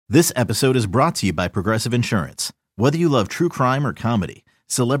This episode is brought to you by Progressive Insurance. Whether you love true crime or comedy,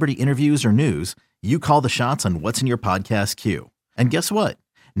 celebrity interviews or news, you call the shots on what's in your podcast queue. And guess what?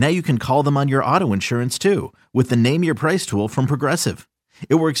 Now you can call them on your auto insurance too with the Name Your Price tool from Progressive.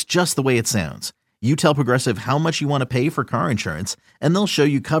 It works just the way it sounds. You tell Progressive how much you want to pay for car insurance, and they'll show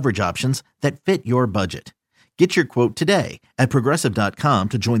you coverage options that fit your budget. Get your quote today at Progressive.com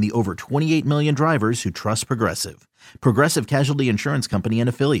to join the over 28 million drivers who trust Progressive. Progressive Casualty Insurance Company and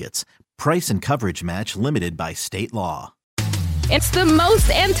Affiliates. Price and coverage match limited by state law. It's the most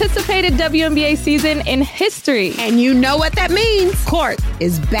anticipated WNBA season in history. And you know what that means. Court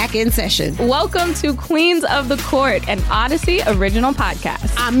is back in session. Welcome to Queens of the Court, an Odyssey original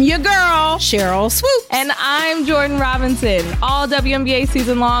podcast. I'm your girl, Cheryl Swoop. And I'm Jordan Robinson. All WNBA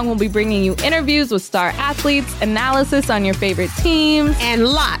season long, we'll be bringing you interviews with star athletes, analysis on your favorite teams, and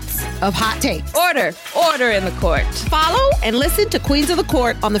lots of hot takes. Order in the court. Follow and listen to Queens of the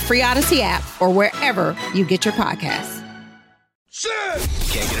Court on the free Odyssey app or wherever you get your podcasts.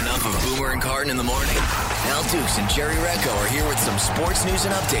 Can't get enough of Boomer and Carton in the morning? Al Dukes and Jerry Recco are here with some sports news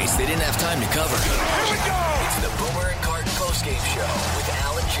and updates they didn't have time to cover. Here we go! It's the Boomer and Carton postgame show with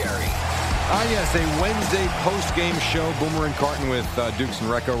Al and Jerry. Yes, a Wednesday post-game show. Boomer and Carton with Dukes and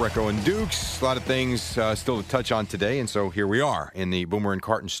Recco and Dukes. A lot of things still to touch on today, and so here we are in the Boomer and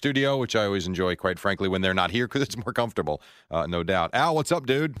Carton studio, which I always enjoy, quite frankly, when they're not here because it's more comfortable, no doubt. Al, what's up,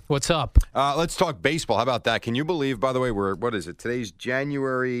 dude? What's up? Let's talk baseball. How about that? Can you believe, by the way, what is it? Today's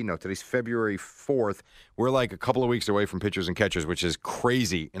February 4th. We're like a couple of weeks away from pitchers and catchers, which is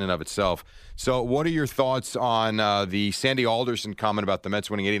crazy in and of itself. So what are your thoughts on the Sandy Alderson comment about the Mets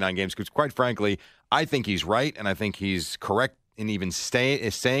winning 89 games? Because quite frankly, I think he's right, and I think he's correct in even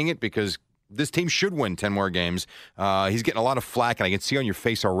saying it because this team should win 10 more games. He's getting a lot of flack, and I can see on your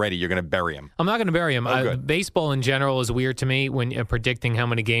face already you're going to bury him. I'm not going to bury him. Good. Baseball in general is weird to me when predicting how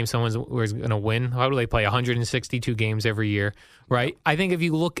many games someone's going to win. How do they play 162 games every year, right? I think if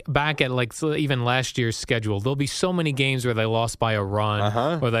you look back at even last year's schedule, there'll be so many games where they lost by a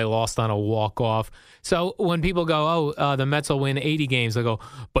run or they lost on a walk-off. So when people go, the Mets will win 80 games, they go,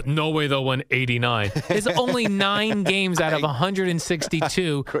 but no way they'll win 89. There's only 9 games out of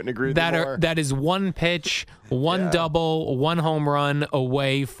 162 couldn't agree more. That is one pitch, one double, one home run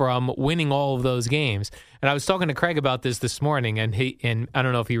away from winning all of those games. And I was talking to Craig about this morning, and I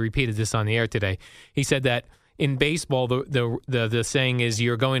don't know if he repeated this on the air today. He said that in baseball, the saying is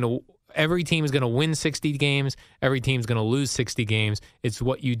every team is going to win 60 games, every team is going to lose 60 games. It's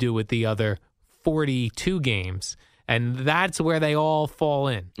what you do with the other 42 games. And that's where they all fall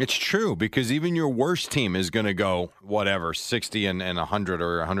in. It's true, because even your worst team is going to go, 60 and 100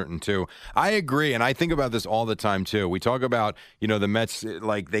 or 102. I agree, and I think about this all the time, too. We talk about, the Mets,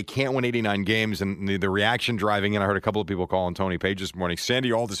 they can't win 89 games, and the reaction driving in. I heard a couple of people calling Tony Page this morning,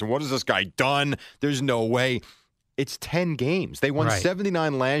 Sandy Alderson, what has this guy done? There's no way. It's 10 games. They won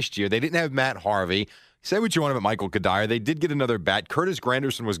 79 last year. They didn't have Matt Harvey. Say what you want about Michael Kadire. They did get another bat. Curtis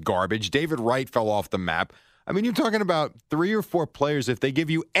Granderson was garbage. David Wright fell off the map. I mean, you're talking about 3 or 4 players. If they give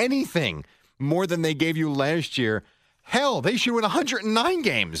you anything more than they gave you last year, hell, they should win 109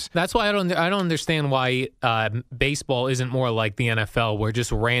 games. That's why I don't understand why baseball isn't more like the NFL, where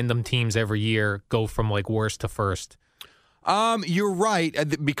just random teams every year go from worst to first. You're right,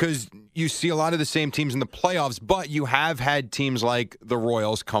 because you see a lot of the same teams in the playoffs, but you have had teams like the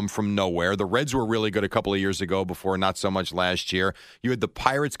Royals come from nowhere. The Reds were really good a couple of years ago before, not so much last year. You had the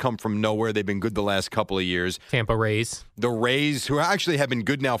Pirates come from nowhere. They've been good the last couple of years. Tampa Rays. The Rays, who actually have been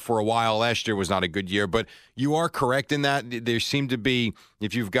good now for a while. Last year was not a good year, but you are correct in that there seem to be,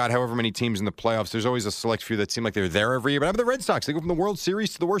 if you've got however many teams in the playoffs, there's always a select few that seem like they're there every year. But I have the Red Sox. They go from the World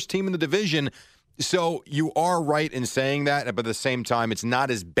Series to the worst team in the division. So you are right in saying that, but at the same time, it's not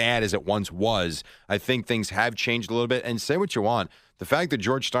as bad as it once was. I think things have changed a little bit. And say what you want, the fact that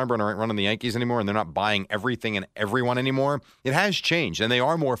George Steinbrenner aren't running the Yankees anymore and they're not buying everything and everyone anymore, it has changed. And they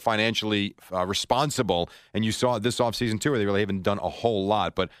are more financially responsible. And you saw it this offseason, too, where they really haven't done a whole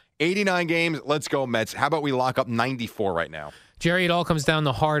lot. But 89 games, let's go Mets. How about we lock up 94 right now? Jerry, it all comes down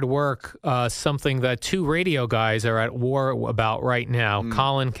to hard work, something that 2 radio guys are at war about right now.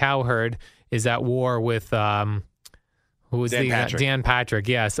 Colin Cowherd is at war with Dan Patrick,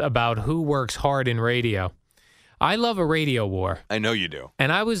 yes, about who works hard in radio. I love a radio war. I know you do.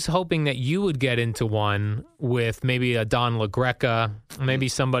 And I was hoping that you would get into one with maybe a Don LaGreca, maybe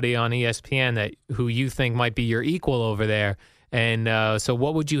somebody on ESPN who you think might be your equal over there. And so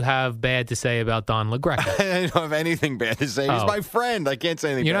what would you have bad to say about Don LaGreca? I don't have anything bad to say. He's my friend. I can't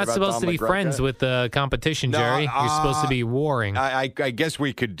say anything bad about Don LaGreca. You're not supposed to be friends with the competition, Jerry. You're supposed to be warring. I guess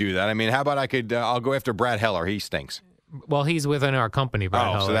we could do that. I mean, how about I'll go after Brad Heller. He stinks. Well, he's within our company, Brett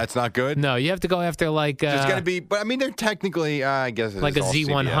Oh, so Heller. that's not good? No, you have to go after like There's got to be, but I mean, they're technically, I guess, like a all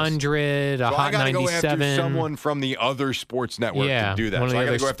Z100, CBS. a So Hot I gotta 97. go after someone from the other sports network Yeah, to do that. one of So the I got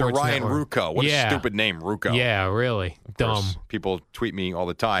to other go after sports Ryan network. Rucco. What Yeah. a stupid name, Rucco. Yeah, really Of course, dumb. people tweet me all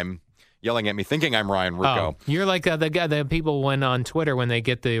the time, yelling at me, thinking I'm Ryan Rucco. Oh, you're like the people when on Twitter when they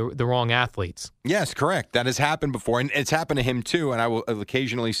get the wrong athletes. Yes, correct. That has happened before, and it's happened to him too. And I will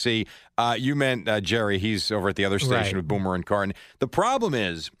occasionally see. You meant Jerry. He's over at the other station Right. with Boomer and Carton. The problem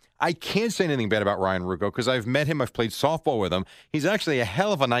is, I can't say anything bad about Ryan Rucco because I've met him. I've played softball with him. He's actually a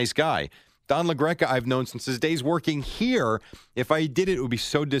hell of a nice guy. Don LaGreca, I've known since his days working here. If I did it, it would be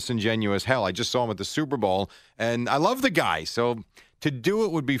so disingenuous. Hell, I just saw him at the Super Bowl, and I love the guy. So to do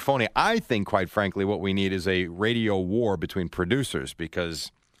it would be phony. I think, quite frankly, what we need is a radio war between producers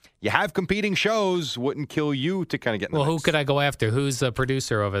because you have competing shows. Wouldn't kill you to kind of get in the Well, who mix. could I go after? Who's a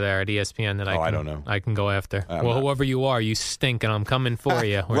producer over there at ESPN that I don't know. I can go after? I'm Well, not- whoever you are, you stink, and I'm coming for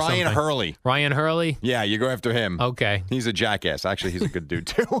you. Or Ryan something. Hurley. Ryan Hurley? Yeah, you go after him. Okay. He's a jackass. Actually, he's a good dude,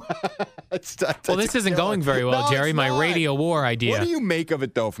 too. Well, this isn't going very well, No, Jerry. it's My not. radio war idea. What do you make of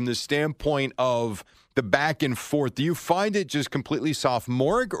it, though, from the standpoint of the back and forth? Do you find it just completely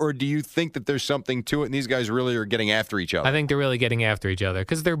sophomoric, or do you think that there's something to it and these guys really are getting after each other? I think they're really getting after each other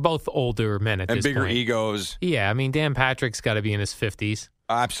because they're both older men at and this bigger point. egos. Yeah, I mean, Dan Patrick's got to be in his 50s.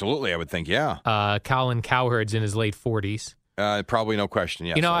 Absolutely, I would think, yeah. Colin Cowherd's in his late 40s. Probably no question,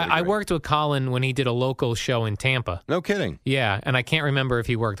 yes. You know, I would I agree. worked with Colin when he did a local show in Tampa. No kidding. Yeah, and I can't remember if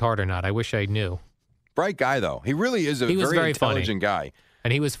he worked hard or not. I wish I knew. Bright guy, though. He really is a He was very funny. intelligent guy.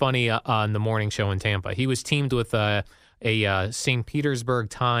 And he was funny on the morning show in Tampa. He was teamed with a St. Petersburg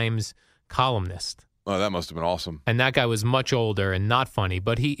Times columnist. Oh, that must have been awesome. And that guy was much older and not funny,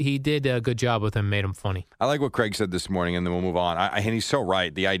 but he did a good job with him, made him funny. I like what Craig said this morning, and then we'll move on. And he's so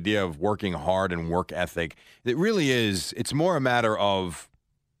right. The idea of working hard and work ethic, it really is, it's more a matter of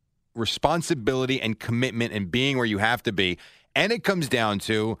responsibility and commitment and being where you have to be. And it comes down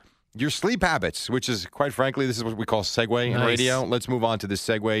to your sleep habits, which is, quite frankly, this is what we call segue in Nice. radio. Let's move on to the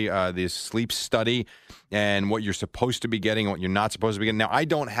segue, the sleep study and what you're supposed to be getting and what you're not supposed to be getting. Now, I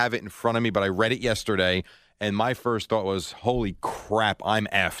don't have it in front of me, but I read it yesterday, and my first thought was, holy crap, I'm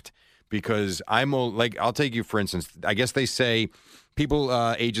effed. Because I'll take you, for instance, I guess they say people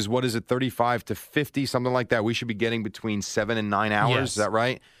ages, 35 to 50, something like that, we should be getting between 7 and 9 hours. Yes. Is that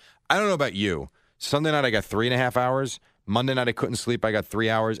right? I don't know about you. Sunday night, I got 3.5 hours. Monday night, I couldn't sleep. I got 3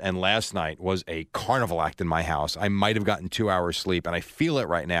 hours. And last night was a carnival act in my house. I might have gotten 2 hours sleep, and I feel it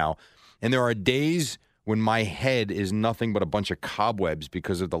right now. And there are days when my head is nothing but a bunch of cobwebs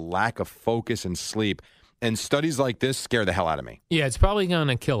because of the lack of focus and sleep. And studies like this scare the hell out of me. Yeah, it's probably going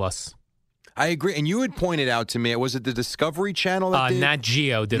to kill us. I agree. And you had pointed out to me, was it the Discovery Channel that did? Nat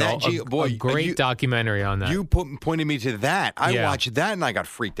Geo did Nat Geo, boy, a great documentary on that. You pointed me to that. I Yeah. watched that and I got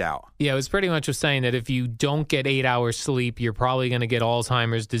freaked out. Yeah, it was pretty much just saying that if you don't get 8 hours sleep, you're probably going to get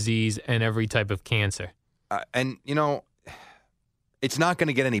Alzheimer's disease and every type of cancer. And, it's not going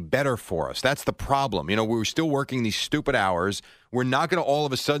to get any better for us. That's the problem. We're still working these stupid hours. We're not going to all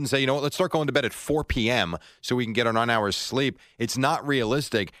of a sudden say, let's start going to bed at 4 p.m. so we can get our 9 hours sleep. It's not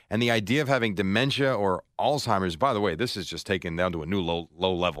realistic. And the idea of having dementia or Alzheimer's, by the way, this is just taken down to a new low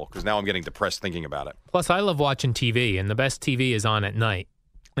level because now I'm getting depressed thinking about it. Plus, I love watching TV, and the best TV is on at night.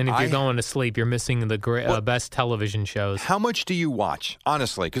 And if you're going to sleep, you're missing the best television shows. How much do you watch,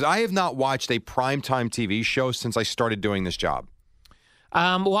 honestly? Because I have not watched a primetime TV show since I started doing this job.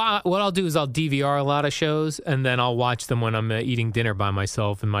 Well, what I'll do is I'll DVR a lot of shows, and then I'll watch them when I'm eating dinner by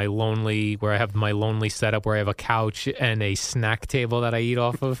myself in where I have my lonely setup, where I have a couch and a snack table that I eat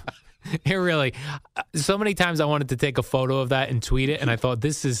off of. It really, so many times I wanted to take a photo of that and tweet it, and I thought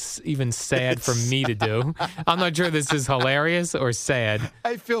this is even sad for me to do. I'm not sure this is hilarious or sad.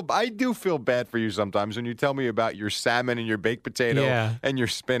 I do feel bad for you sometimes when you tell me about your salmon and your baked potato and your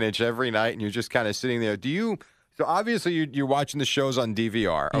spinach every night, and you're just kind of sitting there. So obviously you're watching the shows on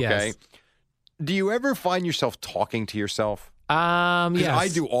DVR, okay? Yes. Do you ever find yourself talking to yourself? Yes. I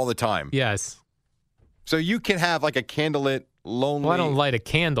do all the time. Yes. So you can have like a candlelit, lonely. Well, I don't light a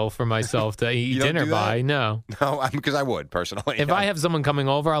candle for myself to eat don't dinner do that? by. No. No, because I would personally. If I have someone coming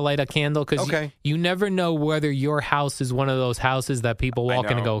over, I'll light a candle because Okay. you never know whether your house is one of those houses that people walk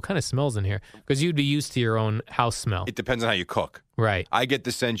in and know. go, what kind of smells in here? Because you'd be used to your own house smell. It depends on how you cook. Right. I get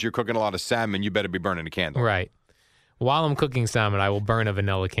the sense you're cooking a lot of salmon. You better be burning a candle. Right. While I'm cooking salmon, I will burn a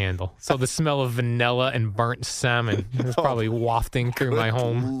vanilla candle. So the smell of vanilla and burnt salmon is probably wafting through my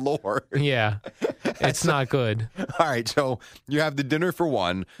home. Lord. Yeah. It's not good. All right, so you have the dinner for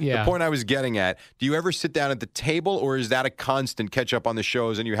one. Yeah. The point I was getting at, do you ever sit down at the table, or is that a constant catch up on the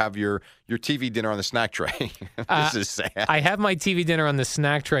shows and you have your TV dinner on the snack tray? This is sad. I have my TV dinner on the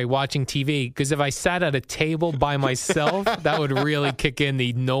snack tray watching TV because if I sat at a table by myself, that would really kick in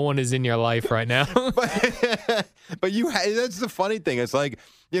the no one is in your life right now. But that's the funny thing. It's like,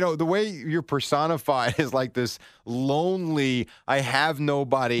 the way you're personified is like this lonely, I have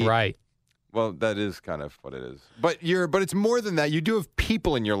nobody. Right. Well, that is kind of what it is. But it's more than that. You do have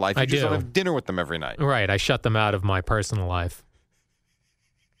people in your life. You just don't have dinner with them every night. Right. I shut them out of my personal life.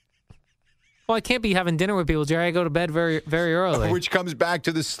 Well, I can't be having dinner with people, Jerry. I go to bed very, very early. Which comes back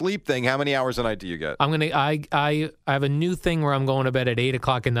to the sleep thing. How many hours a night do you get? I have a new thing where I'm going to bed at 8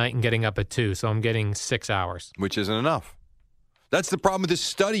 o'clock at night and getting up at 2, so I'm getting 6 hours. Which isn't enough. That's the problem with this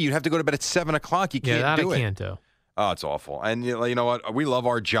study. You'd have to go to bed at 7 o'clock. You can't do it. I can't do. Oh, it's awful. And you know what? We love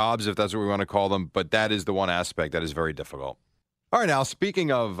our jobs, if that's what we want to call them, but that is the one aspect that is very difficult. All right, now,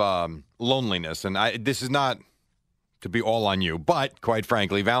 speaking of loneliness, and this is not to be all on you, but quite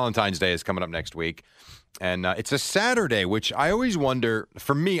frankly, Valentine's Day is coming up next week, and it's a Saturday, which I always wonder,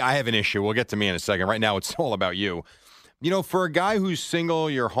 for me, I have an issue. We'll get to me in a second. Right now, it's all about you. For a guy who's single,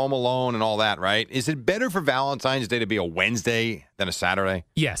 you're home alone and all that, right? Is it better for Valentine's Day to be a Wednesday than a Saturday?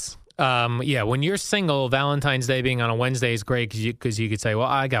 Yes. When you're single, Valentine's Day being on a Wednesday is great because you could say, well,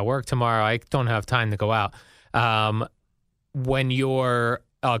 I got work tomorrow. I don't have time to go out. When you're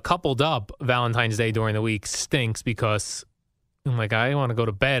coupled up, Valentine's Day during the week stinks because I'm like, I want to go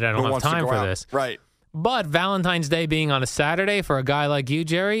to bed. I don't have time for this. Right. But Valentine's Day being on a Saturday for a guy like you,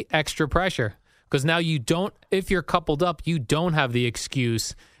 Jerry, extra pressure. Because now if you're coupled up, you don't have the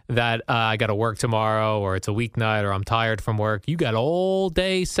excuse that I got to work tomorrow or it's a weeknight or I'm tired from work. You got all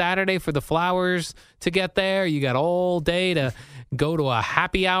day Saturday for the flowers to get there. You got all day to go to a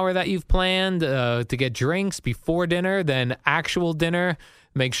happy hour that you've planned to get drinks before dinner, then actual dinner.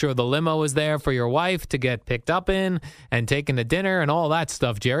 Make sure the limo is there for your wife to get picked up in and taken to dinner and all that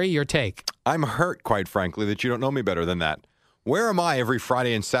stuff. Jerry, your take. I'm hurt, quite frankly, that you don't know me better than that. Where am I every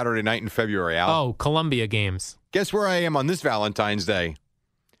Friday and Saturday night in February, Al? Oh, Columbia games. Guess where I am on this Valentine's Day?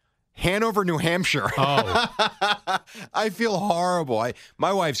 Hanover, New Hampshire. Oh. I feel horrible.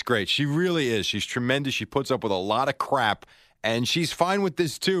 My wife's great. She really is. She's tremendous. She puts up with a lot of crap, and she's fine with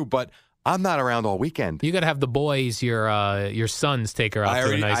this too, but I'm not around all weekend. You got to have the boys, your sons, take her out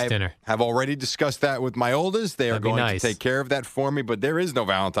to a nice dinner. I have already discussed that with my oldest. They are going to nice. take care of that for me, but there is no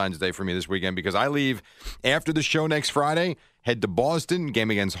Valentine's Day for me this weekend because I leave after the show next Friday, head to Boston,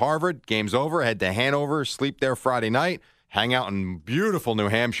 game against Harvard, game's over, head to Hanover, sleep there Friday night, hang out in beautiful New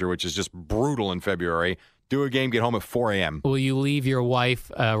Hampshire, which is just brutal in February, do a game, get home at 4 a.m. Will you leave your wife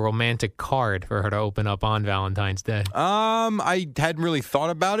a romantic card for her to open up on Valentine's Day? I hadn't really thought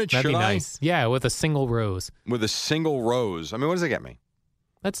about it. That'd Should be nice. Yeah, with a single rose. With a single rose. I mean, what does that get me?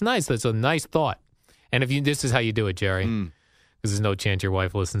 That's nice. That's a nice thought. And this is how you do it, Jerry, because there's no chance your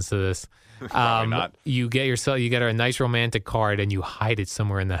wife listens to this. Probably not. You get her a nice romantic card and you hide it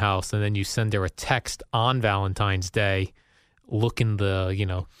somewhere in the house, and then you send her a text on Valentine's Day. Look in the,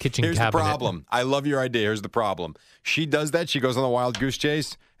 kitchen Here's cabinet. the problem. I love your idea. Here's the problem. She does that. She goes on the wild goose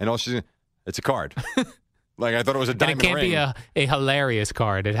chase, and it's a card. Like, I thought it was a diamond ring. And it can't be a hilarious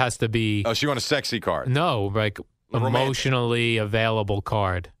card. It has to be... Oh, she wants a sexy card. No, like emotionally available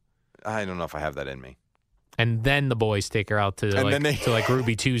card. I don't know if I have that in me. And then the boys take her out to like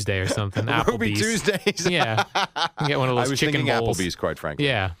Ruby Tuesday or something. Ruby Applebee's. Tuesdays? Yeah. You get one of those I was chicken thinking bowls. Applebee's, quite frankly.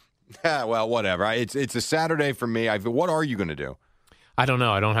 Yeah. Well, whatever. It's a Saturday for me. What are you going to do? I don't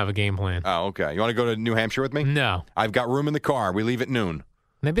know. I don't have a game plan. Oh, okay. You want to go to New Hampshire with me? No. I've got room in the car. We leave at noon.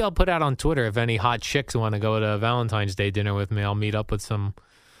 Maybe I'll put out on Twitter if any hot chicks want to go to Valentine's Day dinner with me. I'll meet up with some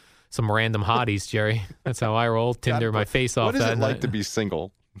random hotties, Jerry. That's how I roll. Tinder my face off that night. What is it like to be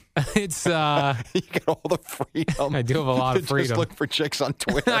single? It's you get all the freedom. I do have a lot of freedom. Just look for chicks on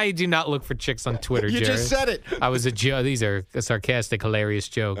Twitter. I do not look for chicks on Twitter, You Jerry. just said it. I was a joke. These are sarcastic, hilarious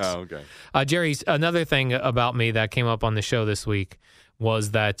jokes. Oh, okay. Jerry, another thing about me that came up on the show this week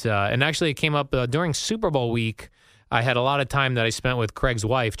was that, and actually it came up during Super Bowl week. I had a lot of time that I spent with Craig's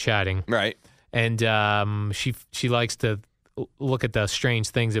wife chatting. Right. And she likes to look at the strange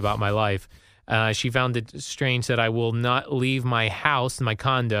things about my life. She found it strange that I will not leave my house, my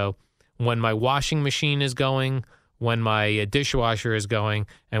condo, when my washing machine is going, when my dishwasher is going,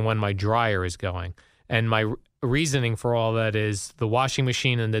 and when my dryer is going. And my reasoning for all that is the washing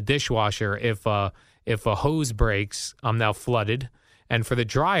machine and the dishwasher, if a hose breaks, I'm now flooded. And for the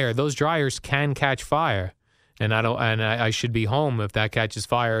dryer, those dryers can catch fire. And I should be home if that catches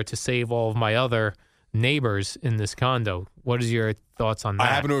fire to save all of my other neighbors in this condo. What is your thoughts on that? I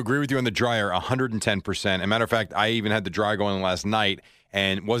happen to agree with you on the dryer 110%. As a matter of fact, I even had the dryer going last night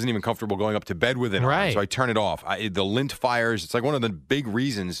and wasn't even comfortable going up to bed with it on, so I turn it off. The lint fires, it's like one of the big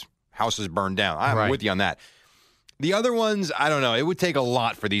reasons houses burn down. I'm with you on that. The other ones, I don't know. It would take a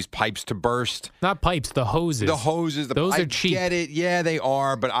lot for these pipes to burst. Not pipes, the hoses. The hoses. Those are cheap. I get it. Yeah, they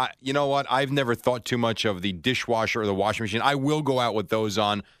are. But you know what? I've never thought too much of the dishwasher or the washing machine. I will go out with those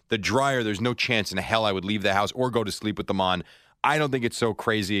on. The dryer, there's no chance in hell I would leave the house or go to sleep with them on. I don't think it's so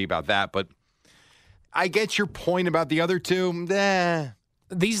crazy about that. But I get your point about the other two. The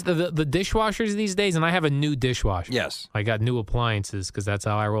dishwashers these days, and I have a new dishwasher. Yes. I got new appliances because that's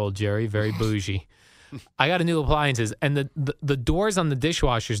how I roll, Jerry. Very bougie. I got a new appliances, and the doors on the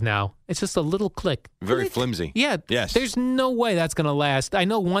dishwashers now, it's just a little click. Very flimsy. Yeah. Yes. There's no way that's going to last. I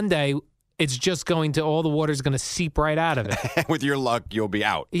know one day it's just all the water's going to seep right out of it. With your luck, you'll be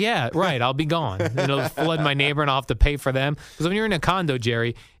out. Yeah, right. I'll be gone. It'll flood my neighbor, and I'll have to pay for them. Because when you're in a condo,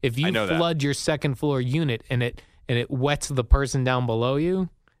 Jerry, if you flood your second floor unit and it wets the person down below you,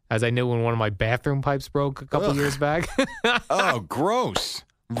 as I knew when one of my bathroom pipes broke a couple years back. Oh, gross.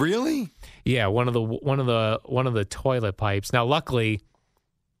 Really? Yeah, one of the toilet pipes. Now, luckily,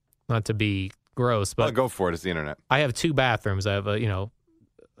 not to be gross, but go for it. It's the internet. I have two bathrooms. I have a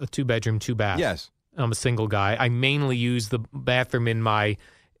 2-bedroom, 2-bath. Yes. I'm a single guy. I mainly use the bathroom in my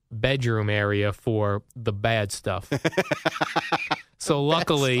bedroom area for the bad stuff. So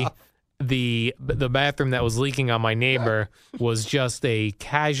luckily, the bathroom that was leaking on my neighbor was just a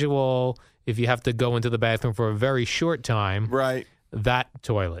casual, if you have to go into the bathroom for a very short time. Right. That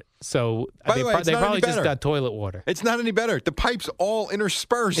toilet. So they probably just got toilet water. It's not any better. The pipes all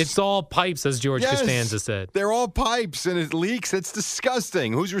intersperse. It's all pipes, as George Costanza said. They're all pipes, and it leaks. It's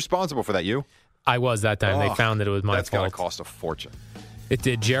disgusting. Who's responsible for that? You? I was that time. They found that it was my fault. That's got to cost a fortune. It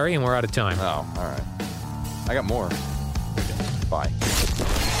did, Jerry, and we're out of time. Oh, all right. I got more. Bye.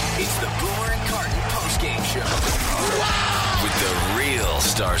 It's the Boomer and Carton postgame show. Wow! With the real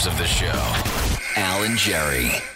stars of the show, Al and Jerry.